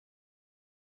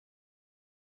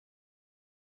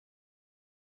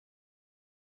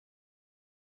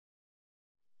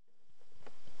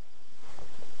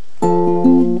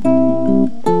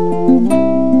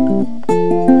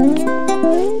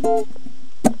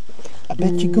I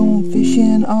bet you gone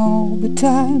fishing all the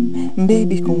time, and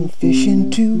baby's gone fishing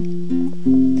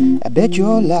too. I bet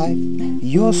your life,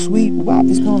 your sweet wife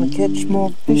is gonna catch more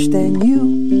fish than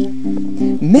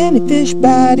you. Many fish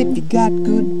bite if you got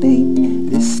good bait.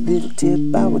 This little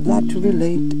tip I would like to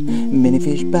relate. Many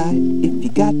fish bite if you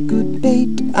got good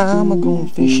bait. I'm a-going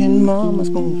fishing, mama's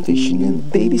going fishing, and the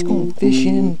baby's going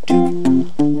fishing too.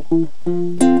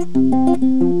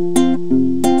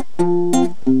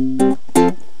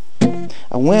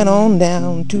 I went on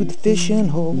down to the fishing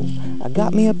hole. I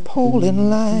got me a pole and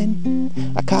line.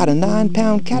 I caught a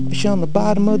 9-pound catfish on the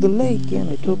bottom of the lake, and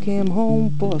I took him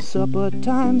home for supper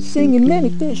time, singing many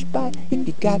fish bite if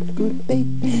you got good bait.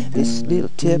 This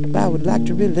little tip I would like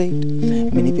to relate.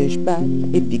 Many fish bite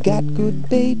if you got good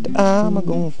bait. I'm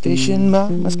a-going fishing,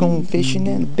 mama's going fishing,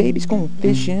 and the baby's going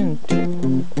fishing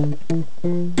too.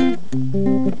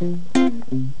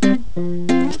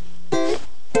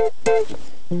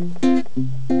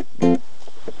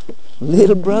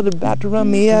 Little brother about to run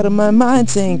me out of my mind,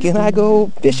 saying, can I go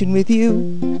fishing with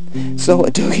you? So I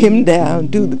took him down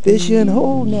to the fishing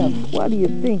hole. Now, what do you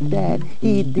think that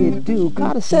he did do?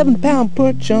 Caught a 7-pound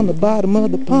perch on the bottom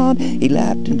of the pond. He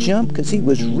laughed and jumped 'cause he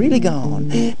was really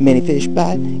gone. Many fish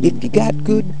bite if you got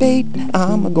good bait.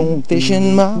 I'm a-going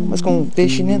fishing, mama's going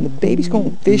fishing, and the baby's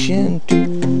going fishing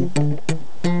too.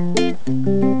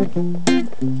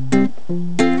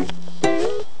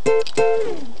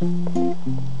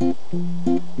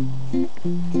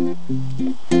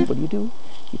 What do?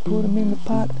 You put him in the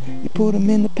pot, you put him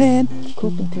in the pan,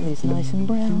 cook him till he's nice and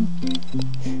brown.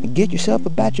 And get yourself a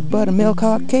batch of buttermilk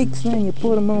hot cakes, then you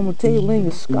put them on the table and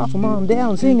you scoff them on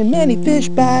down, singing many fish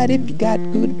bite if you got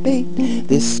good bait.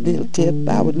 This little tip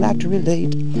I would like to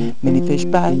relate. Many fish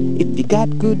bite if you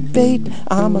got good bait.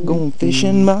 I'm a-going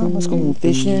fishing, mama's going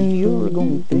fishing, you're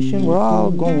a-going fishing, we're all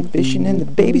going fishing, and the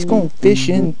baby's going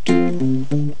fishing too.